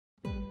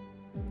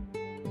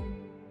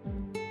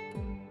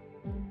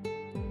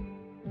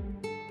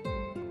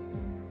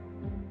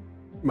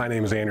My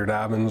name is Andrew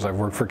Dobbins. I've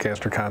worked for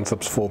Caster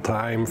Concepts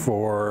full-time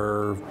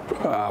for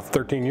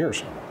 13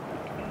 years.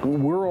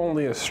 We're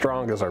only as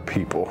strong as our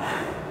people.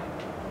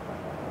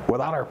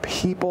 Without our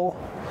people,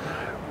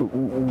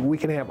 we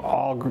can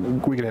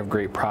have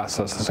great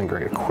processes and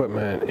great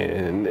equipment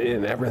and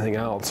everything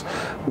else.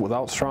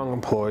 Without strong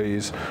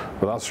employees,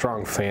 without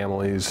strong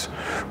families,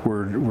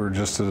 we're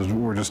just a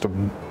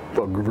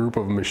group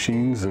of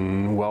machines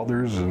and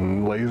welders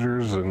and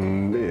lasers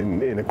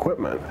and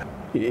equipment.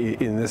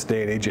 In this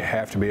day and age, you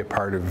have to be a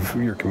part of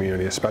your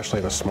community, especially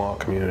in a small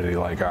community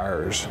like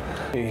ours.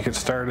 You could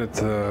start at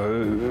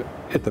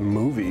the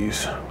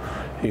movies,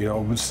 you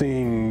know,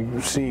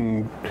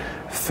 seeing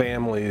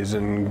families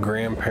and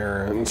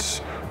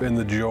grandparents and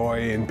the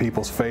joy in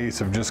people's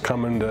face of just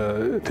coming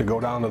to go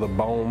down to the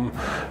Bohm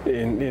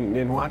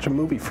and watch a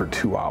movie for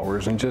 2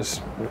 hours and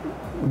just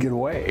get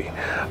away.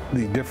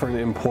 The different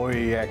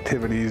employee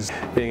activities,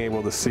 being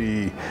able to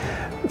see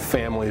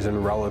families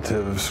and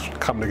relatives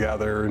come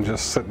together and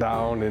just sit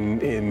down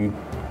and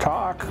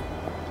talk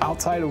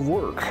outside of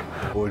work.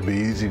 It would be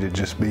easy to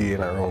just be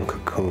in our own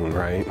cocoon,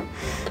 right?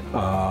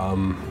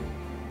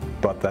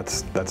 But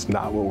that's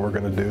not what we're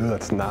going to do.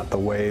 That's not the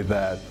way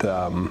that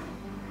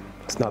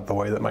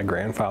my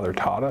grandfather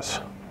taught us.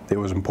 It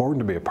was important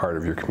to be a part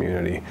of your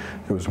community.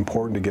 It was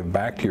important to give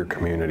back to your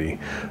community.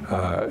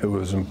 It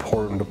was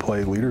important to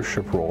play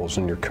leadership roles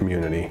in your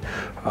community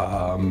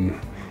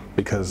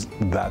because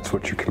that's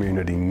what your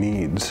community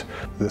needs.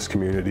 This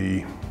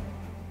community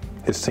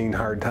has seen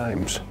hard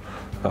times.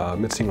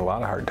 It's seen a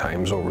lot of hard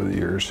times over the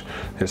years.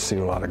 It's seen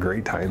a lot of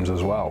great times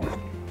as well.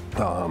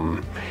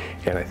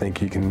 And I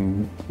think you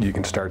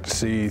can start to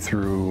see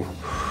through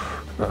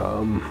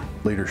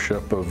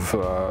leadership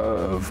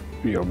of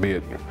you know, be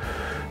it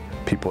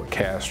people at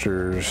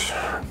Caster's,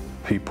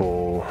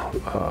 people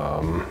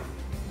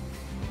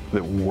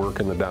that work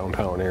in the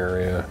downtown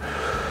area,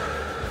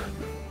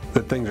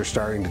 that things are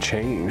starting to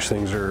change.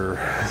 Things are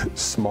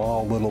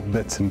small little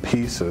bits and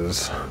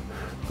pieces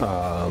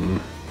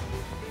to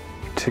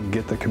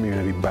get the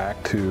community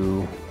back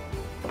to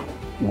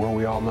where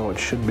we all know it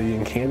should be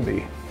and can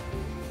be.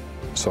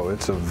 So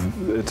it's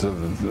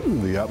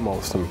of the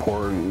utmost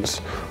importance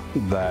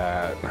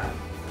that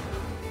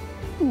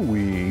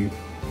we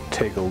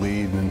take a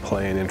lead and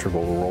play an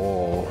integral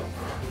role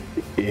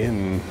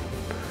in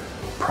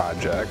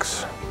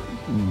projects.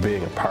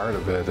 Being a part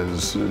of it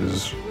is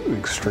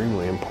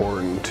extremely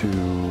important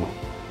to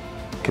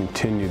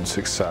continued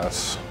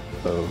success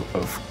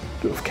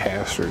of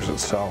Caster's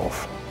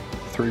itself.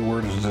 3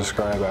 words to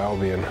describe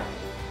Albion: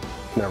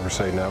 never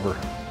say never.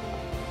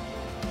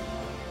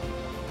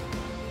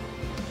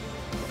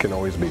 Can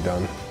always be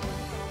done.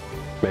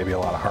 Maybe a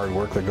lot of hard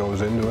work that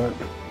goes into it,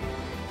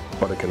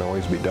 but it can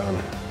always be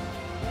done.